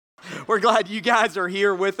We're glad you guys are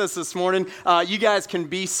here with us this morning. You guys can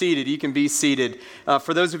be seated. You can be seated.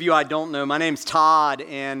 For those of you I don't know, my name's Todd,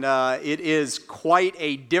 and it is quite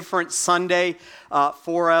a different Sunday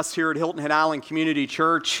for us here at Hilton Head Island Community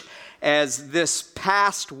Church, as this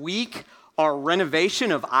past week, our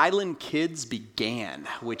renovation of Island Kids began,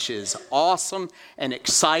 which is awesome and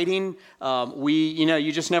exciting.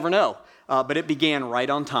 You just never know. But it began right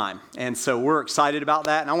on time. And so we're excited about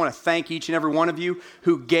that. And I want to thank each and every one of you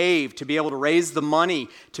who gave to be able to raise the money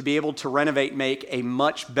to be able to renovate, make a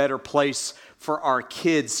much better place for our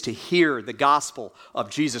kids to hear the gospel of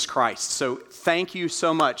Jesus Christ. So thank you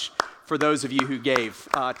so much for those of you who gave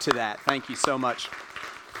to that. Thank you so much.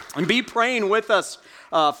 And be praying with us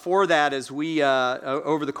for that as we,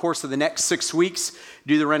 over the course of the next 6 weeks,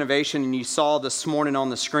 do the renovation. And you saw this morning on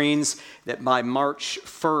the screens that by March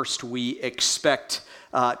 1st, we expect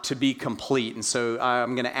to be complete. And so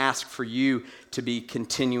I'm going to ask for you to be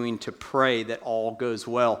continuing to pray that all goes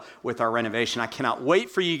well with our renovation. I cannot wait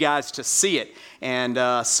for you guys to see it. And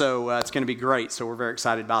so it's going to be great. So we're very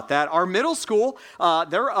excited about that. Our middle school,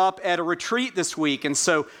 they're up at a retreat this week. And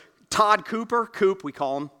so Todd Cooper, Coop, we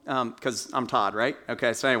call him, because I'm Todd, right?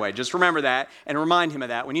 Okay, so anyway, just remember that and remind him of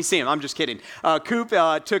that when you see him. I'm just kidding. Coop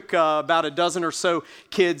took about a dozen or so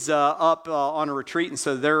kids up on a retreat, and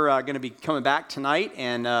so they're going to be coming back tonight,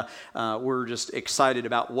 and we're just excited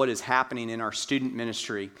about what is happening in our student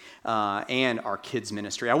ministry and our kids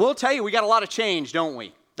ministry. I will tell you, we got a lot of change, don't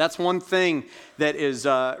we? That's one thing that is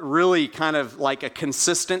really kind of like a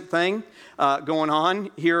consistent thing going on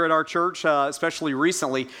here at our church, especially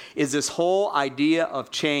recently, is this whole idea of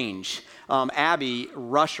change. Abby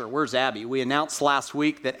Rusher, where's Abby? We announced last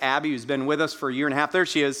week that Abby, who's been with us for a year and a half, there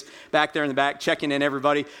she is, back there in the back, checking in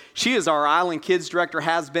everybody. She is our Island Kids Director,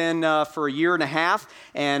 has been for a year and a half,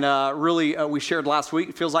 and really, we shared last week,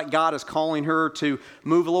 it feels like God is calling her to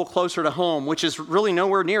move a little closer to home, which is really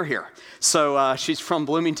nowhere near here. So she's from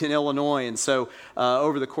Bloomington, Illinois, and so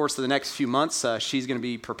over the course of the next few months, she's going to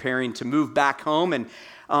be preparing to move back home. And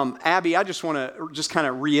Abby, I just want to just kind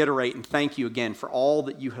of reiterate and thank you again for all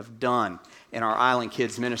that you have done in our Island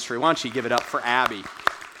Kids ministry. Why don't you give it up for Abby?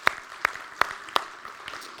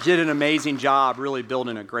 She did an amazing job really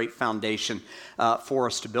building a great foundation for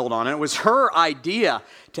us to build on. And it was her idea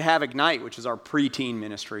to have Ignite, which is our preteen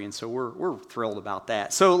ministry, and so we're thrilled about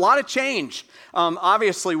that. So a lot of change,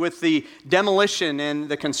 obviously with the demolition and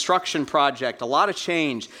the construction project, a lot of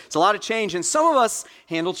change. It's a lot of change, and some of us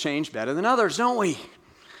handle change better than others, don't we?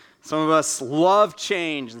 Some of us love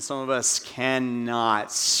change, and some of us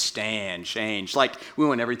cannot stand change. Like, we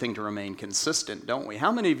want everything to remain consistent, don't we?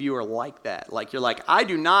 How many of you are like that? Like, you're like, I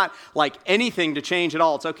do not like anything to change at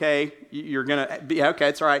all. It's okay. You're going to be, okay,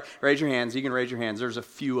 it's all right. Raise your hands. You can raise your hands. There's a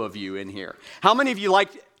few of you in here. How many of you like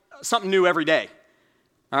something new every day?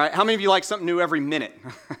 All right. How many of you like something new every minute?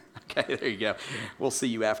 Okay, there you go. We'll see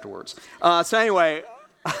you afterwards. So anyway...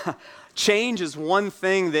 Change is one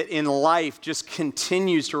thing that in life just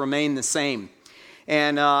continues to remain the same.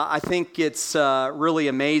 And I think it's really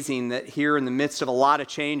amazing that here in the midst of a lot of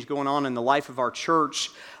change going on in the life of our church,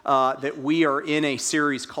 that we are in a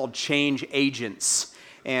series called Change Agents.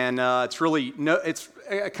 And it's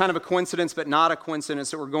kind of a coincidence, but not a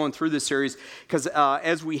coincidence that we're going through this series, because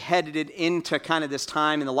as we headed it into kind of this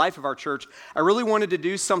time in the life of our church, I really wanted to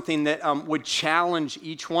do something that would challenge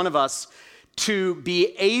each one of us to be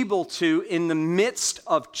able to, in the midst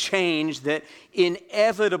of change that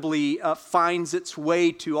inevitably finds its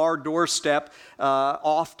way to our doorstep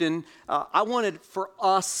often, I wanted for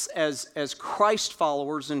us as Christ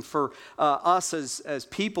followers and for us as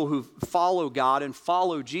people who follow God and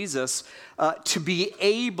follow Jesus to be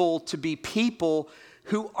able to be people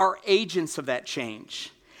who are agents of that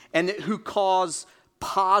change and who cause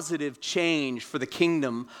positive change for the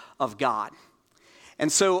kingdom of God.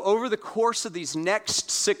 And so over the course of these next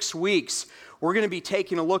 6 weeks, we're going to be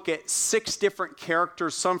taking a look at 6 different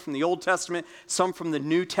characters, some from the Old Testament, some from the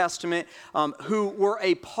New Testament, who were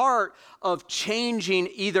a part of changing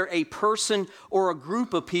either a person or a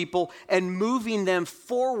group of people and moving them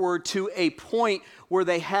forward to a point where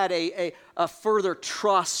they had a further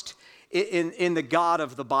trust in the God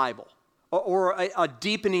of the Bible, or a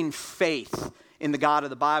deepening faith in the God of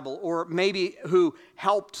the Bible, or maybe who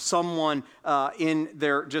helped someone in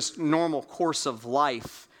their just normal course of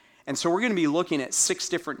life. And so we're going to be looking at 6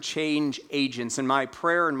 different change agents. And my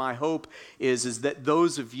prayer and my hope is that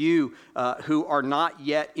those of you who are not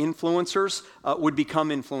yet influencers would become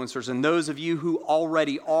influencers. And those of you who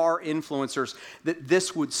already are influencers, that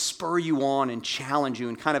this would spur you on and challenge you.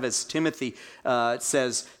 And kind of as Timothy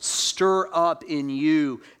says, stir up in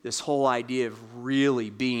you this whole idea of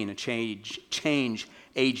really being a change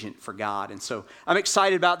agent for God. And so I'm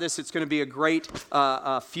excited about this. It's going to be a great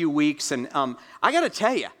few weeks. And I got to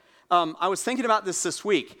tell you, I was thinking about this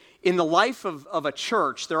week. In the life of a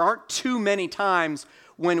church, there aren't too many times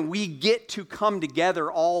when we get to come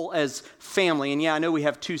together all as family. And yeah, I know we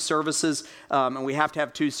have two services, and we have to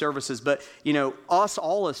have two services, but us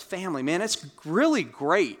all as family, man, it's really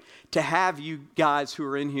great to have you guys who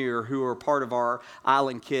are in here who are part of our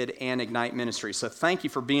Island Kid and Ignite ministry. So thank you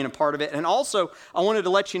for being a part of it. And also, I wanted to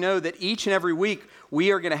let you know that each and every week,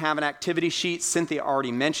 we are going to have an activity sheet. Cynthia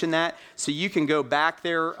already mentioned that. So you can go back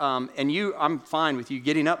there, I'm fine with you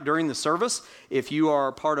getting up during the service if you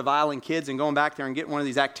are part of Island Kids and going back there and getting one of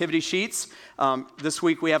these activity sheets. This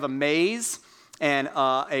week we have a maze and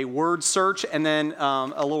a word search, and then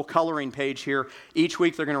a little coloring page here. Each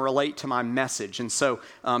week they're going to relate to my message. And so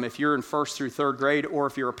if you're in 1st through 3rd grade, or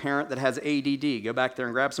if you're a parent that has ADD, go back there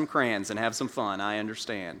and grab some crayons and have some fun. I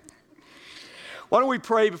understand. Why don't we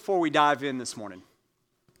pray before we dive in this morning?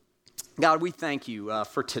 God, we thank you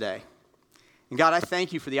for today. And God, I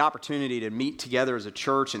thank you for the opportunity to meet together as a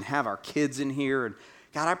church and have our kids in here. And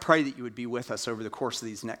God, I pray that you would be with us over the course of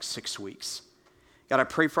these next 6 weeks. God, I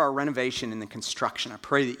pray for our renovation and the construction. I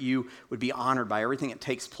pray that you would be honored by everything that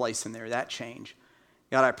takes place in there, that change.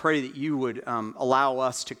 God, I pray that you would allow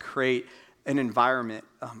us to create an environment,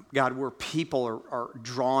 God, where people are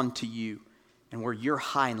drawn to you and where you're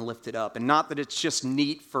high and lifted up. And not that it's just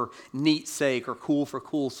neat for neat's sake or cool for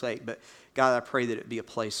cool's sake, but God, I pray that it be a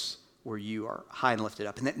place where you are high and lifted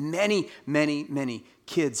up, and that many, many, many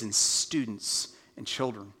kids and students and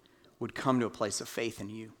children would come to a place of faith in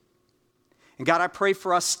you. And God, I pray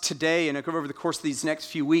for us today and over the course of these next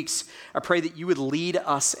few weeks, I pray that you would lead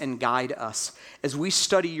us and guide us as we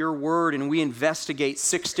study your word and we investigate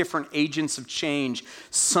 6 different agents of change.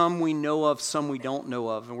 Some we know of, some we don't know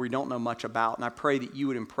of, and we don't know much about. And I pray that you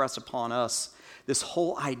would impress upon us this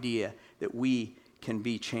whole idea that we can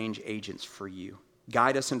be change agents for you.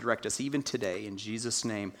 Guide us and direct us even today. In Jesus'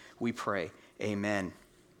 name we pray. Amen.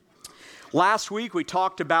 Last week, we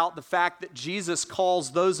talked about the fact that Jesus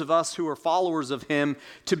calls those of us who are followers of him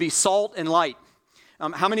to be salt and light.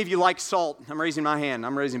 How many of you like salt? I'm raising my hand.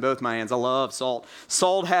 I'm raising both my hands. I love salt.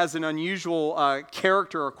 Salt has an unusual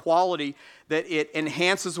character or quality that it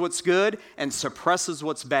enhances what's good and suppresses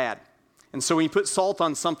what's bad. And so when you put salt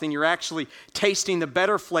on something, you're actually tasting the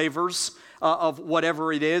better flavors of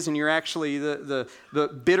whatever it is, and you're actually, the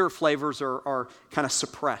bitter flavors are kind of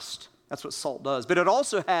suppressed. That's what salt does. But it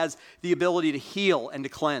also has the ability to heal and to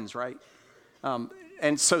cleanse, right?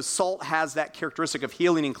 And so salt has that characteristic of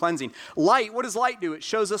healing and cleansing. Light, what does light do? It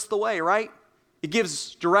shows us the way, right? It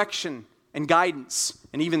gives direction and guidance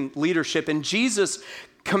and even leadership. And Jesus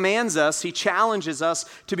commands us, he challenges us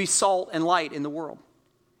to be salt and light in the world.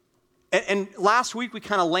 And last week we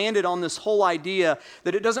kind of landed on this whole idea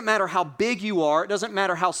that it doesn't matter how big you are, it doesn't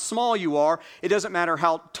matter how small you are, it doesn't matter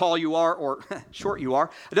how tall you are or short you are,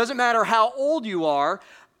 it doesn't matter how old you are,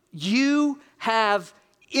 you have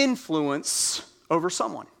influence over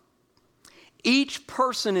someone. Each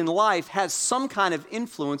person in life has some kind of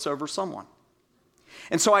influence over someone.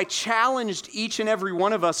 And so I challenged each and every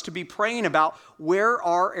one of us to be praying about where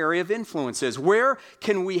our area of influence is. Where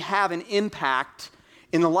can we have an impact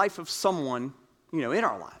in the life of someone, in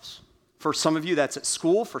our lives? For some of you, that's at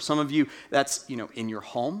school. For some of you, that's, in your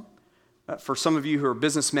home. For some of you who are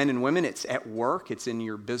businessmen and women, it's at work. It's in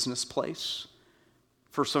your business place.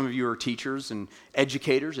 For some of you who are teachers and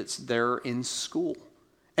educators, it's there in school.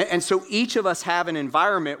 And so each of us have an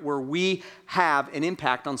environment where we have an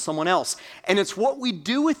impact on someone else. And it's what we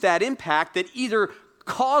do with that impact that either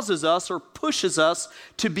causes us or pushes us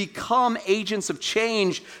to become agents of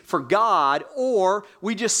change for God, or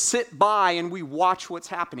we just sit by and we watch what's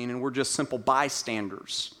happening and we're just simple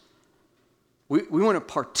bystanders. We want to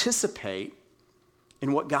participate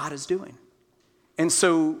in what God is doing. And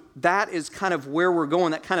so that is kind of where we're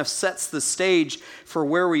going. That kind of sets the stage for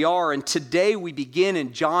where we are. And today we begin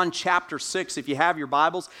in John chapter 6. If you have your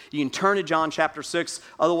Bibles, you can turn to John chapter 6.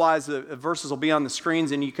 Otherwise, the verses will be on the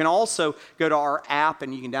screens. And you can also go to our app,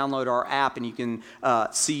 and you can download our app, and you can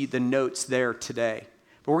see the notes there today.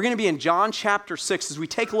 But we're going to be in John chapter 6 as we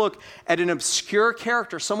take a look at an obscure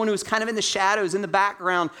character, someone who's kind of in the shadows, in the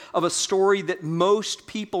background of a story that most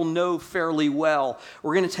people know fairly well.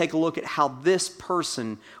 We're going to take a look at how this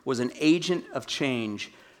person was an agent of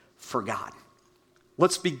change for God.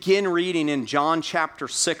 Let's begin reading in John chapter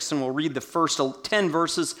 6, and we'll read the first 10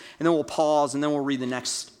 verses, and then we'll pause, and then we'll read the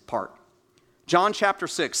next part. John chapter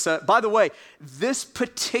 6. By the way, this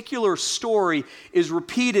particular story is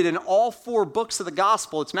repeated in all 4 books of the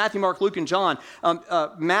gospel. It's Matthew, Mark, Luke, and John.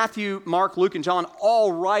 Matthew, Mark, Luke, and John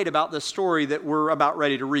all write about this story that we're about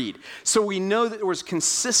ready to read. So we know that there was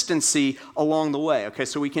consistency along the way. Okay,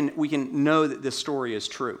 so we can know that this story is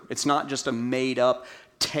true. It's not just a made-up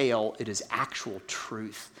tale. It is actual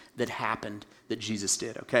truth that happened that Jesus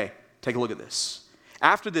did. Okay, take a look at this.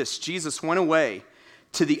 After this, Jesus went away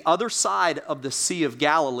to the other side of the Sea of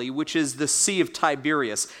Galilee, which is the Sea of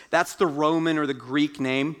Tiberias. That's the Roman or the Greek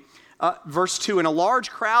name. Verse 2, and a large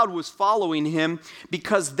crowd was following him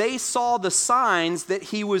because they saw the signs that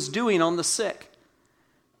he was doing on the sick.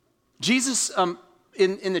 Jesus,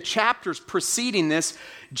 in the chapters preceding this,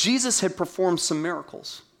 Jesus had performed some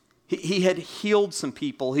miracles. He had healed some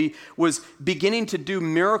people. He was beginning to do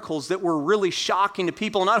miracles that were really shocking to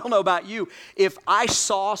people. And I don't know about you, if I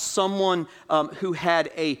saw someone who had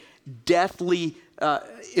a deathly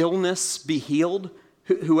illness be healed,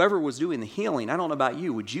 whoever was doing the healing, I don't know about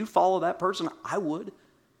you, would you follow that person? I would.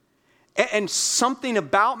 And something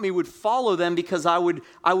about me would follow them because I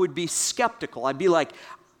would be skeptical. I'd be like,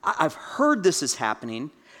 I've heard this is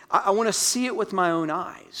happening. I want to see it with my own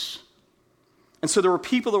eyes. And so there were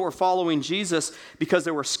people that were following Jesus because they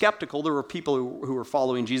were skeptical. There were people who were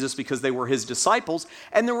following Jesus because they were his disciples.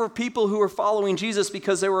 And there were people who were following Jesus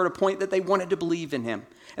because they were at a point that they wanted to believe in him.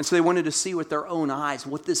 And so they wanted to see with their own eyes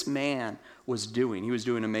what this man was doing. He was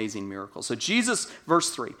doing amazing miracles. So Jesus, verse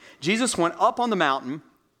 3, Jesus went up on the mountain,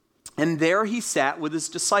 and there he sat with his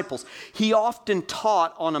disciples. He often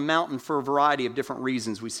taught on a mountain for a variety of different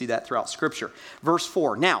reasons. We see that throughout Scripture. Verse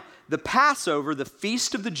 4, now, the Passover, the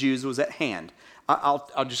feast of the Jews, was at hand.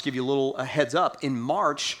 I'll just give you a little heads up. In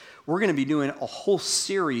March, we're going to be doing a whole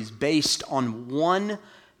series based on one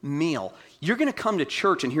meal. You're going to come to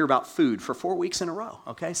church and hear about food for 4 weeks in a row,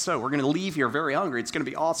 okay? So we're going to leave here very hungry. It's going to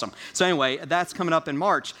be awesome. So anyway, that's coming up in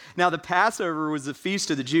March. Now, the Passover was the feast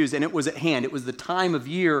of the Jews, and it was at hand. It was the time of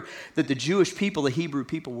year that the Jewish people, the Hebrew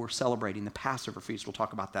people, were celebrating the Passover feast. We'll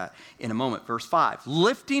talk about that in a moment. Verse 5,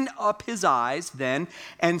 lifting up his eyes then,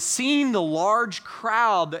 and seeing the large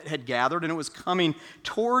crowd that had gathered, and it was coming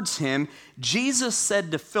towards him, Jesus said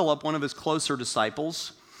to Philip, one of his closer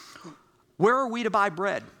disciples, where are we to buy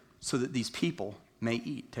bread so that these people may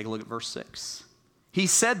eat? Take a look at verse 6. He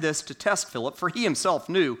said this to test Philip, for he himself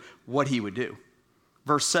knew what he would do.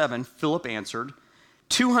 Verse 7, Philip answered,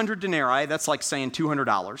 200 denarii, that's like saying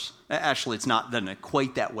 $200. Actually, doesn't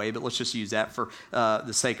equate that way, but let's just use that for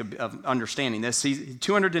the sake of understanding this.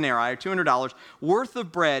 200 denarii, or $200 worth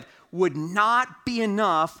of bread would not be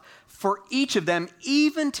enough for each of them,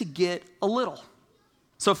 even to get a little.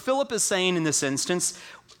 So Philip is saying in this instance,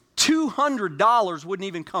 $200 wouldn't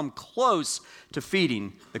even come close to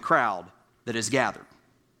feeding the crowd that is gathered.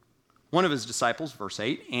 One of his disciples, verse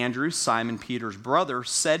 8, Andrew, Simon Peter's brother,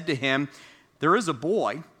 said to him, there is a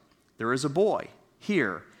boy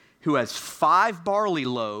here who has 5 barley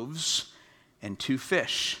loaves and 2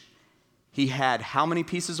 fish. He had how many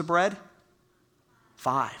pieces of bread?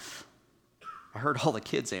 5. I heard all the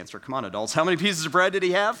kids answer. Come on, adults. How many pieces of bread did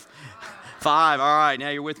he have? 5. All right, now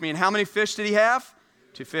you're with me. And how many fish did he have?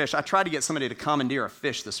 2 fish. I tried to get somebody to commandeer a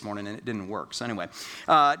fish this morning, and it didn't work. So anyway,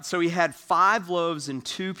 so he had 5 loaves and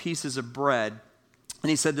 2 pieces of bread. And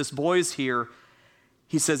he said, this boy is here.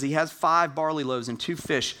 He says he has 5 barley loaves and 2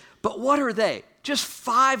 fish. But what are they? Just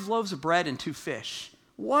 5 loaves of bread and 2 fish.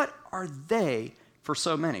 What are they for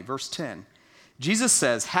so many? Verse 10. Jesus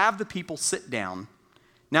says, have the people sit down.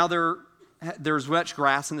 Now there's much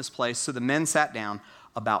grass in this place, so the men sat down,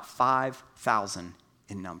 about 5,000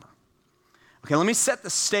 in number. Okay, let me set the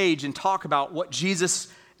stage and talk about what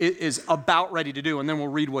Jesus is about ready to do, and then we'll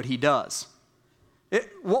read what he does.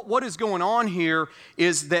 What is going on here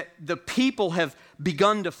is that the people have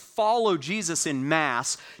begun to follow Jesus in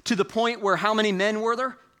mass to the point where how many men were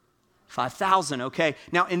there? 5,000, okay.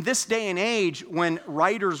 Now, in this day and age, when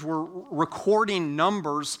writers were recording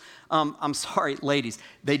numbers, I'm sorry, ladies,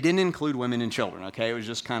 they didn't include women and children, okay? It was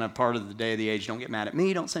just kind of part of the day of the age. Don't get mad at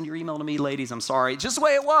me. Don't send your email to me, ladies. I'm sorry. It's just the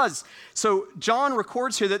way it was. So John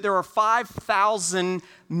records here that there are 5,000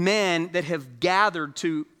 men that have gathered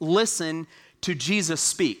to listen to Jesus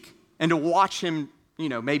speak and to watch him,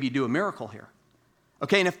 maybe do a miracle here.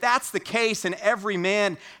 Okay, and if that's the case and every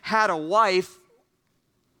man had a wife,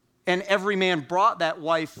 and every man brought that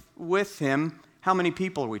wife with him, how many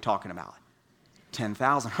people are we talking about?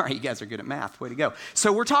 10,000. All right, you guys are good at math. Way to go.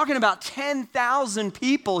 So we're talking about 10,000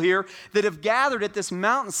 people here that have gathered at this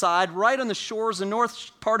mountainside right on the shores, the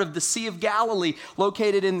north part of the Sea of Galilee,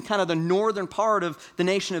 located in kind of the northern part of the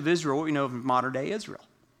nation of Israel, what we know of modern-day Israel.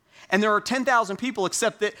 And there are 10,000 people,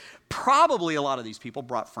 except that probably a lot of these people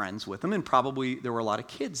brought friends with them, and probably there were a lot of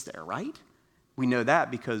kids there, right? We know that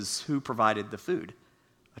because who provided the food?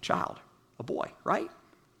 A child, a boy, right?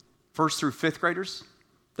 First through fifth graders,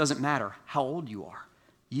 doesn't matter how old you are.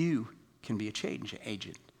 You can be a change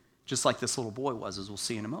agent, just like this little boy was, as we'll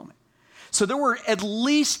see in a moment. So there were at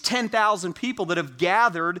least 10,000 people that have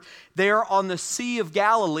gathered there on the Sea of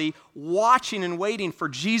Galilee, watching and waiting for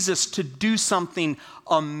Jesus to do something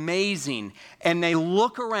amazing. And they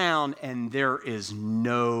look around and there is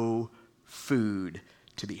no food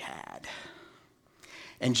to be had.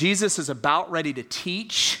 And Jesus is about ready to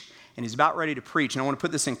teach, and he's about ready to preach. And I want to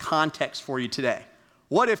put this in context for you today.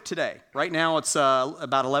 What if today, right now it's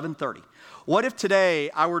about 11:30. What if today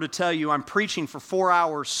I were to tell you I'm preaching for 4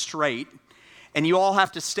 hours straight, and you all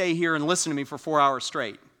have to stay here and listen to me for 4 hours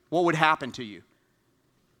straight? What would happen to you?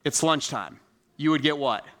 It's lunchtime. You would get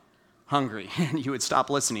what? Hungry. And you would stop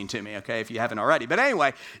listening to me, okay, if you haven't already. But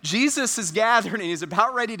anyway, Jesus is gathered and he's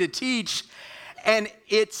about ready to teach, and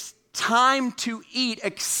it's time to eat,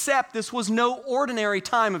 except this was no ordinary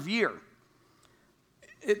time of year.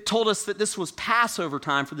 It told us that this was Passover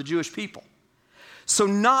time for the Jewish people. So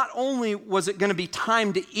not only was it going to be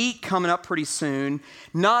time to eat coming up pretty soon,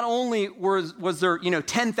 not only was there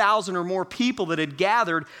 10,000 or more people that had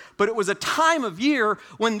gathered, but it was a time of year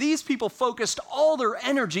when these people focused all their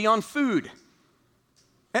energy on food.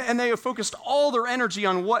 And they focused all their energy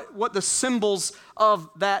on what the symbols of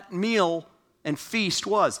that meal and feast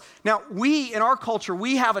was. Now, in our culture,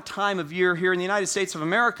 we have a time of year here in the United States of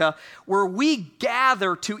America where we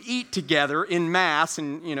gather to eat together in mass.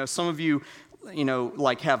 And, some of you,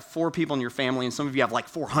 like have 4 people in your family, and some of you have like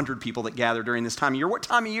 400 people that gather during this time of year. What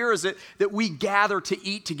time of year is it that we gather to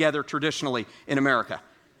eat together traditionally in America?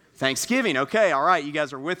 Thanksgiving. Okay, all right, you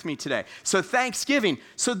guys are with me today. So Thanksgiving.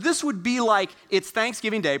 So this would be like it's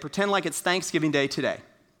Thanksgiving Day. Pretend like it's Thanksgiving Day today.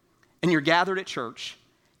 And you're gathered at church,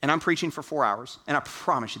 and I'm preaching for 4 hours, and I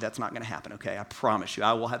promise you that's not going to happen, okay? I promise you.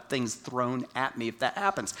 I will have things thrown at me if that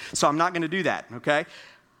happens. So I'm not going to do that, okay?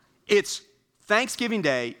 It's Thanksgiving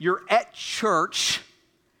Day, you're at church,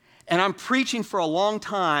 and I'm preaching for a long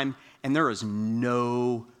time, and there is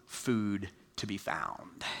no food to be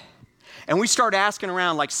found. And we start asking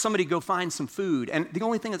around, like, somebody go find some food, and the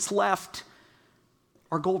only thing that's left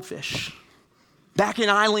are goldfish. Back in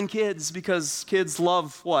Island Kids, because kids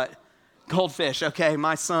love what? Goldfish. Okay,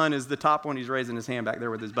 my son is the top one. He's raising his hand back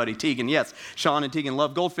there with his buddy Tegan. Yes, Sean and Tegan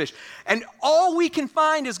love goldfish. And all we can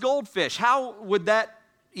find is goldfish. How would that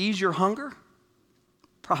ease your hunger?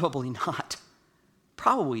 Probably not.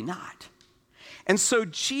 Probably not. And so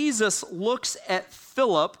Jesus looks at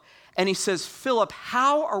Philip and he says, Philip,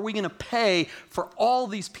 how are we going to pay for all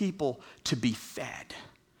these people to be fed?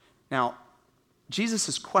 Now,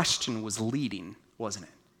 Jesus' question was leading, wasn't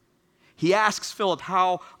it? He asks Philip,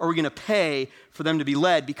 how are we going to pay for them to be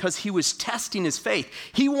led? Because he was testing his faith.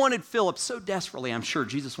 He wanted Philip so desperately, I'm sure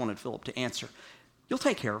Jesus wanted Philip to answer, you'll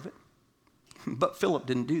take care of it. But Philip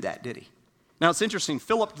didn't do that, did he? Now, it's interesting.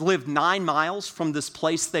 Philip lived 9 miles from this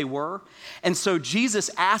place they were. And so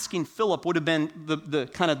Jesus asking Philip would have been the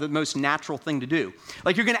kind of the most natural thing to do.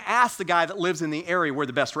 Like, you're going to ask the guy that lives in the area where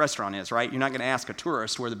the best restaurant is, right? You're not going to ask a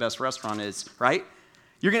tourist where the best restaurant is, right?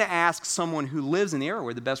 You're going to ask someone who lives in the area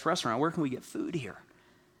where the best restaurant, where can we get food here?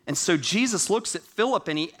 And so Jesus looks at Philip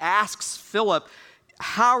and he asks Philip,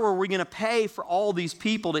 how are we going to pay for all these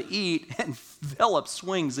people to eat? And Philip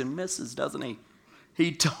swings and misses, doesn't he?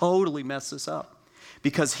 He totally messes up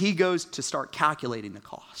because he goes to start calculating the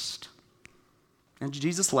cost. And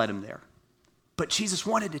Jesus led him there. But Jesus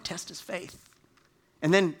wanted to test his faith.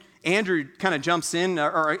 And then Andrew kind of jumps in,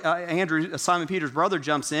 Andrew, Simon Peter's brother,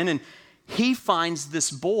 jumps in, and he finds this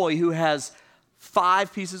boy who has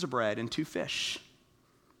 5 pieces of bread and 2 fish.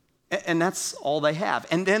 And that's all they have.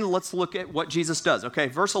 And then let's look at what Jesus does. Okay,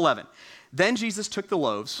 verse 11. Then Jesus took the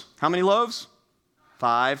loaves. How many loaves?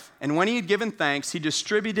 5. And when he had given thanks, he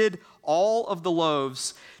distributed all of the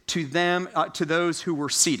loaves to them, to those who were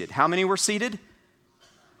seated. How many were seated?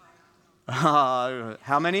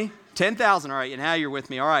 How many? 10,000. All right, and now you're with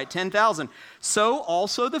me. All right, 10,000. So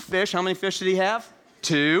also the fish. How many fish did he have?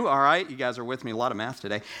 2. All right, you guys are with me. A lot of math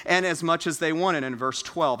today. And as much as they wanted in verse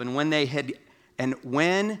 12. And when they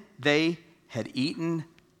had eaten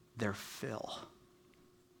their fill.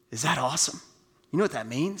 Is that awesome? You know what that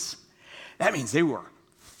means? That means they were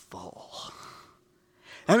full.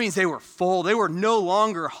 That means they were full. They were no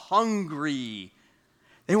longer hungry.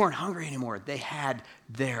 They weren't hungry anymore. They had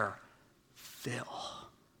their fill.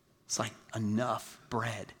 It's like enough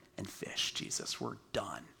bread and fish, Jesus. We're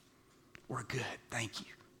done. We're good. Thank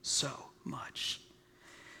you so much.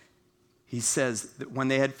 he says that when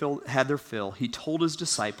they had their fill, he told his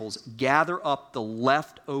disciples, gather up the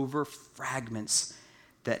leftover fragments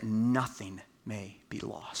that nothing may be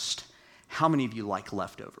lost. How many of you like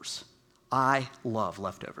leftovers? I love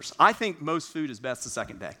leftovers. I think most food is best the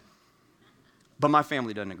second day. But my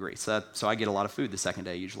family doesn't agree, so I get a lot of food the second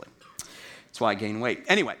day usually. That's why I gain weight.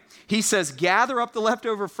 Anyway, he says, gather up the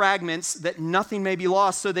leftover fragments that nothing may be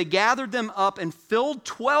lost. So they gathered them up and filled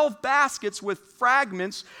 12 baskets with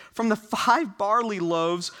fragments from the 5 barley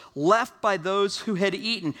loaves left by those who had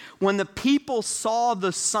eaten. When the people saw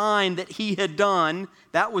the sign that he had done,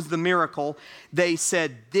 that was the miracle, they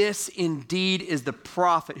said, this indeed is the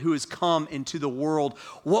prophet who has come into the world.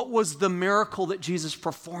 What was the miracle that Jesus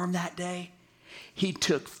performed that day? He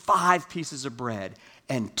took 5 pieces of bread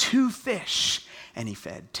and 2 fish, and he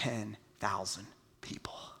fed 10,000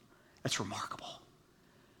 people. That's remarkable.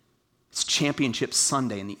 It's Championship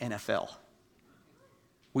Sunday in the NFL.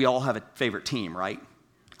 We all have a favorite team, right?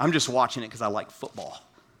 I'm just watching it because I like football.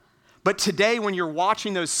 But today, when you're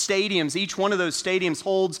watching those stadiums, each one of those stadiums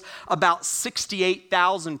holds about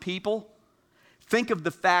 68,000 people. Think of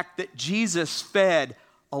the fact that Jesus fed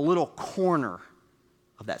a little corner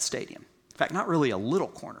of that stadium. In fact, not really a little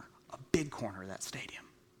corner, a big corner of that stadium.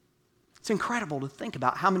 It's incredible to think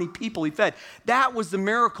about how many people he fed. That was the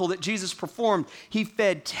miracle that Jesus performed. He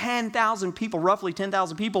fed 10,000 people, roughly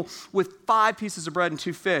 10,000 people, with 5 pieces of bread and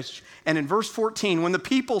 2 fish. And in verse 14, when the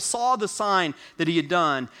people saw the sign that he had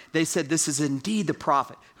done, they said, this is indeed the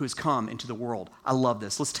prophet who has come into the world. I love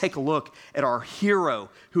this. Let's take a look at our hero,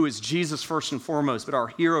 who is Jesus first and foremost. But our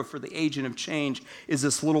hero for the agent of change is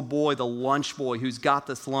this little boy, the lunch boy, who's got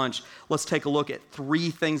this lunch. Let's take a look at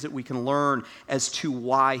 3 things that we can learn as to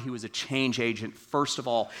why he was a change agent. First of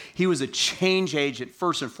all, he was a change agent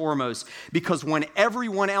first and foremost because when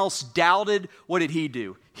everyone else doubted, what did he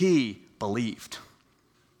do? He believed.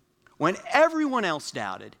 When everyone else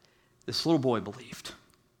doubted, this little boy believed.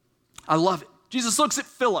 I love it. Jesus looks at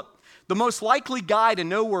Philip, the most likely guy to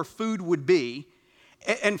know where food would be,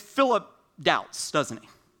 and Philip doubts, doesn't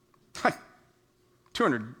he?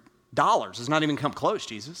 $200 does not even come close,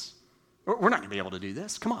 Jesus. We're not going to be able to do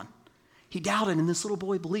this. Come on. He doubted, and this little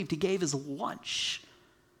boy believed. He gave his lunch.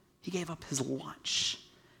 He gave up his lunch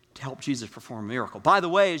to help Jesus perform a miracle. By the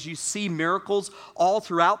way, as you see miracles all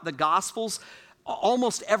throughout the Gospels,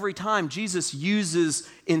 almost every time Jesus uses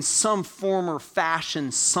in some form or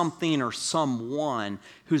fashion something or someone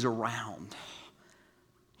who's around.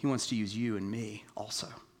 He wants to use you and me also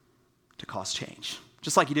to cause change,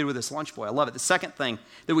 just like he did with this lunch boy. I love it. The second thing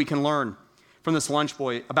that we can learn from this lunch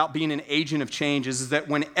boy about being an agent of change is that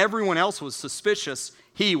when everyone else was suspicious,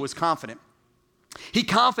 he was confident. He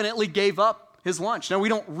confidently gave up his lunch. Now, we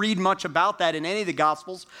don't read much about that in any of the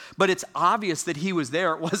Gospels, but it's obvious that he was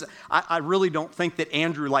there. I really don't think that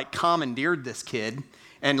Andrew commandeered this kid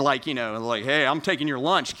and hey, I'm taking your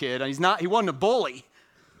lunch, kid. He wasn't a bully.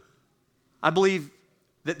 I believe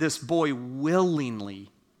that this boy willingly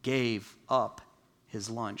gave up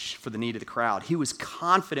his lunch for the need of the crowd. He was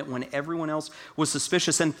confident when everyone else was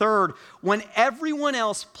suspicious. And third, when everyone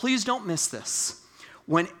else, please don't miss this,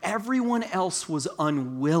 when everyone else was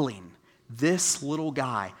unwilling, this little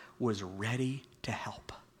guy was ready to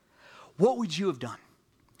help. What would you have done?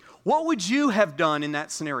 What would you have done in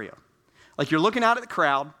that scenario? You're looking out at the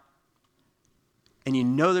crowd, and you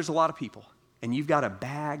know there's a lot of people, and you've got a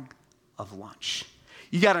bag of lunch.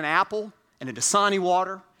 You got an apple and a Dasani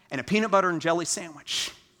water and a peanut butter and jelly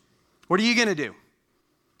sandwich. What are you going to do?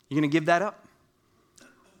 You going to give that up?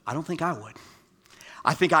 I don't think I would.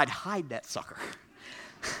 I think I'd hide that sucker.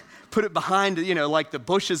 Put it behind, the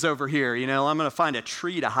bushes over here. I'm going to find a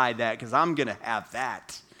tree to hide that because I'm going to have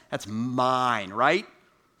that. That's mine, right?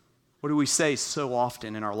 What do we say so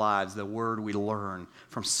often in our lives? The word we learn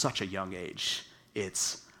from such a young age.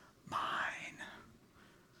 It's mine.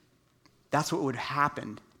 That's what would have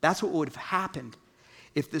happened. That's what would have happened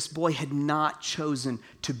if this boy had not chosen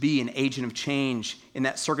to be an agent of change in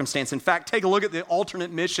that circumstance. In fact, take a look at the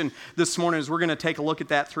alternate mission this morning as we're going to take a look at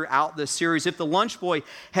that throughout this series. If the lunch boy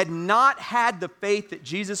had not had the faith that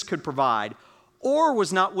Jesus could provide or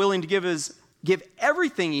was not willing to give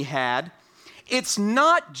everything he had, it's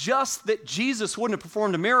not just that Jesus wouldn't have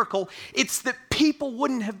performed a miracle, it's that people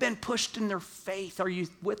wouldn't have been pushed in their faith. Are you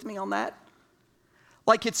with me on that?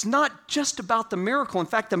 It's not just about the miracle. In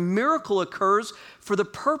fact, the miracle occurs for the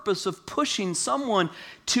purpose of pushing someone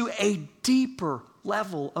to a deeper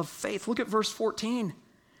level of faith. Look at verse 14.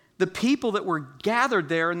 The people that were gathered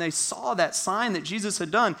there and they saw that sign that Jesus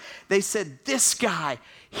had done, they said, this guy,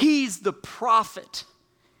 he's the prophet.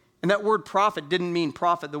 And that word prophet didn't mean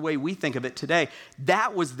prophet the way we think of it today.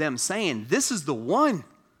 That was them saying, this is the one.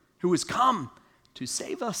 who has come to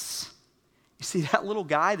save us. You see, that little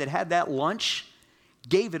guy that had that lunch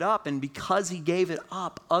gave it up, and because he gave it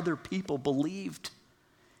up, other people believed.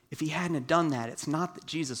 If he hadn't have done that, it's not that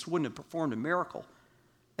Jesus wouldn't have performed a miracle.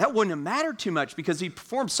 That wouldn't have mattered too much because he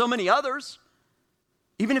performed so many others.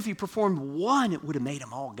 Even if he performed one, it would have made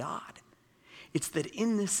him all God. It's that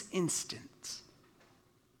in this instance,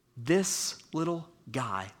 this little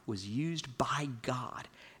guy was used by God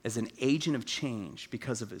as an agent of change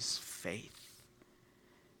because of his faith.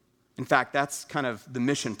 In fact, that's kind of the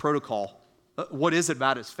mission protocol. What is it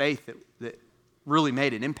about his faith that really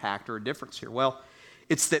made an impact or a difference here? Well,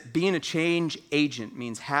 it's that being a change agent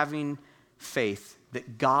means having faith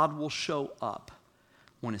that God will show up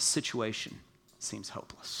when a situation seems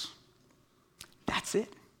hopeless. That's it.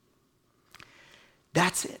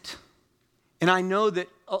 That's it. And I know that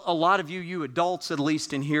a lot of you adults at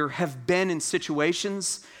least in here, have been in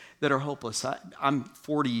situations that are hopeless. I'm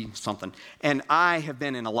 40-something, and I have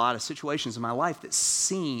been in a lot of situations in my life that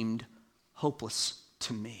seemed hopeless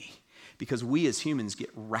to me because we as humans get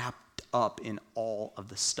wrapped up in all of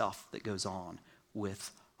the stuff that goes on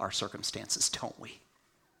with our circumstances, don't we?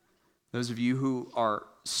 Those of you who are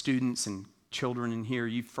students and children in here,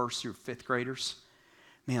 you first through fifth graders,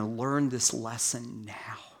 man, learn this lesson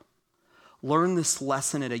now. Learn this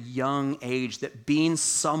lesson at a young age that being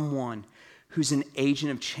someone who's an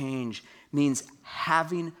agent of change means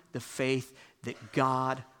having the faith that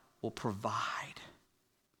God will provide.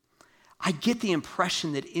 I get the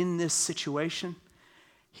impression that in this situation,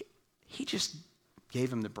 he just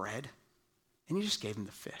gave him the bread and he just gave him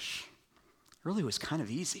the fish. It really was kind of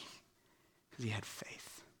easy because he had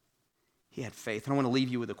faith. He had faith. And I want to leave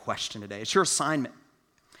you with a question today. It's your assignment.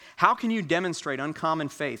 How can you demonstrate uncommon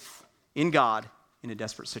faith in God in a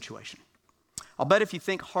desperate situation? I'll bet if you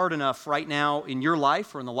think hard enough right now in your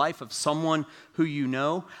life or in the life of someone who you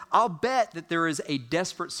know, I'll bet that there is a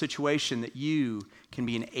desperate situation that you can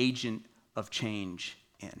be an agent of change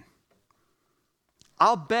in.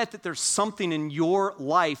 I'll bet that there's something in your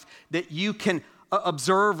life that you can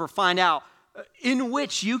observe or find out in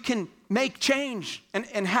which you can make change and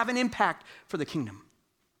have an impact for the kingdom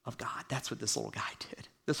of God. That's what this little guy did.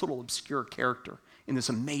 This little obscure character in this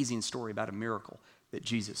amazing story about a miracle that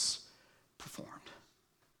Jesus performed.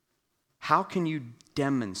 How can you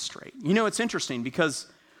demonstrate? You know, it's interesting because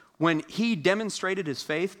when he demonstrated his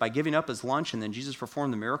faith by giving up his lunch and then Jesus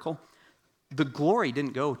performed the miracle, the glory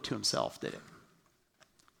didn't go to himself, did it?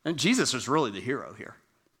 And Jesus is really the hero here.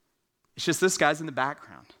 It's just this guy's in the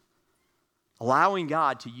background, allowing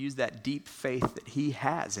God to use that deep faith that he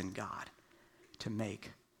has in God to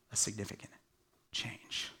make a significant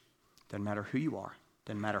change. Doesn't matter who you are,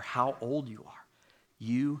 doesn't matter how old you are,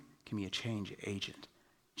 you can be a change agent,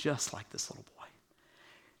 just like this little boy.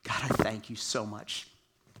 God, I thank you so much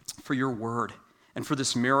for your word and for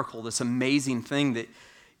this miracle, this amazing thing that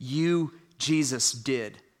you, Jesus,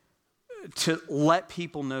 did to let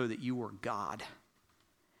people know that you were God.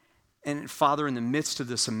 And Father, in the midst of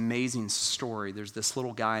this amazing story, there's this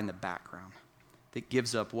little guy in the background that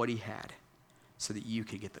gives up what he had so that you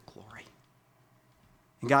could get the glory.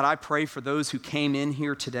 And God, I pray for those who came in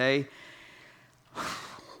here today,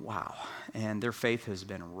 wow, and their faith has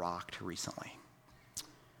been rocked recently.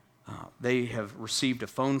 They have received a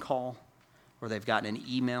phone call, or they've gotten an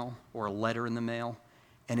email or a letter in the mail,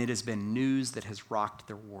 and it has been news that has rocked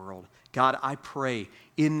their world. God, I pray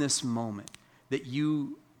in this moment that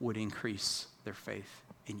you would increase their faith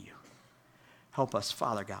in you. Help us,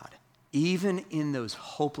 Father God, even in those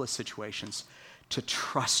hopeless situations, to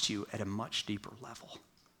trust you at a much deeper level.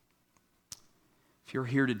 If you're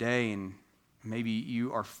here today and maybe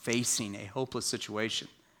you are facing a hopeless situation,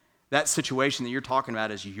 that situation that you're talking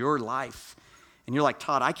about is your life, and you're like,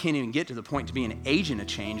 Todd, I can't even get to the point to be an agent of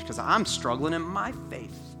change because I'm struggling in my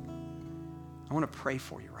faith. I want to pray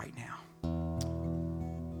for you right now.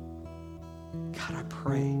 God, I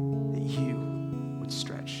pray that you would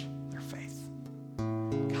stretch their faith.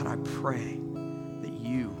 God, I pray that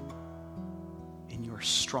you, in your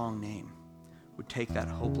strong name, would take that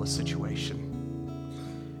hopeless situation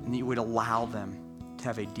and that you would allow them to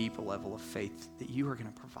have a deeper level of faith that you are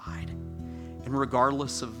going to provide. And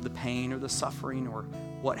regardless of the pain or the suffering or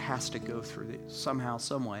what has to go through, that somehow,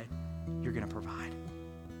 some way, you're going to provide.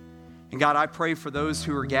 And God, I pray for those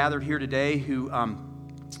who are gathered here today who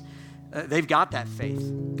they've got that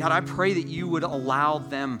faith. God, I pray that you would allow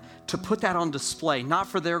them to put that on display, not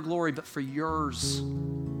for their glory, but for yours.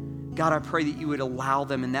 God, I pray that you would allow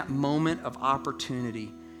them in that moment of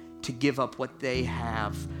opportunity to give up what they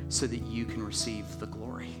have so that you can receive the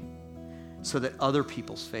glory. so that other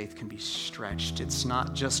people's faith can be stretched. It's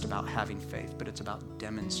not just about having faith, but it's about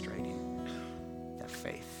demonstrating that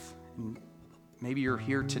faith. And maybe you're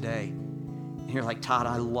here today and you're like, Todd,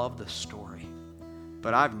 I love the story,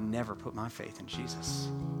 but I've never put my faith in Jesus.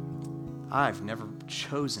 I've never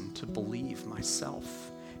chosen to believe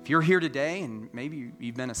myself. If you're here today and maybe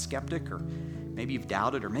you've been a skeptic, or maybe you've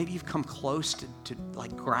doubted, or maybe you've come close to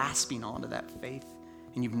like grasping onto that faith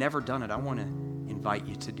and you've never done it, I want to invite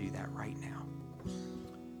you to do that right now.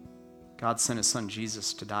 God sent his son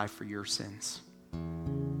Jesus to die for your sins.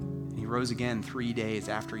 And he rose again 3 days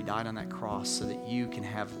after he died on that cross so that you can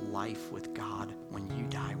have life with God when you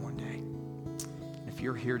die one day. And if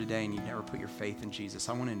you're here today and you've never put your faith in Jesus,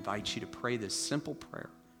 I want to invite you to pray this simple prayer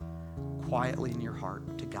quietly in your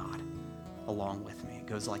heart to God along with me. It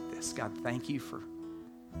goes like this. God, thank you for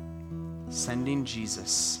sending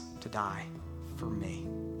Jesus to die for me.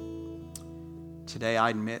 Today I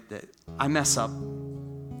admit that I mess up.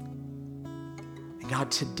 And God,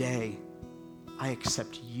 today I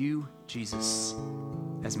accept you, Jesus,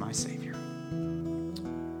 as my Savior.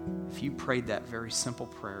 If you prayed that very simple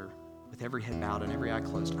prayer with every head bowed and every eye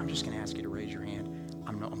closed, I'm just going to ask you to raise your hand.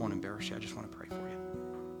 I won't embarrass you. I just want to pray for you.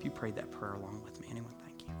 If you prayed that prayer along with me, anyone,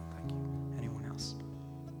 thank you. Thank you. Anyone else?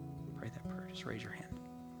 Pray that prayer. Just raise your hand.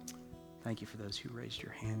 Thank you for those who raised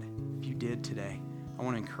your hand. If you did today, I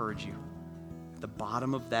want to encourage you. At the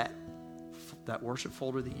bottom of that worship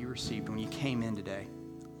folder that you received when you came in today,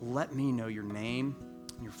 let me know your name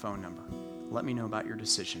and your phone number. Let me know about your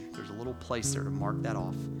decision. There's a little place there to mark that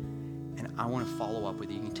off. And I want to follow up with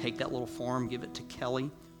you. You can take that little form, give it to Kelly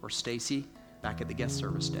or Stacy back at the guest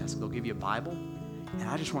service desk. They'll give you a Bible. And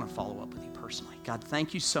I just want to follow up with you personally. God,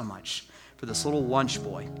 thank you so much for this little lunch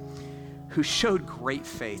boy who showed great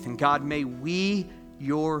faith. And God, may we,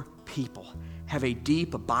 your people, have a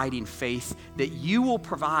deep, abiding faith that you will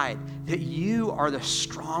provide, that you are the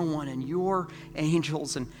strong one, and your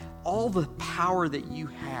angels and all the power that you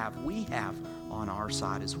have, we have on our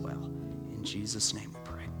side as well. In Jesus' name.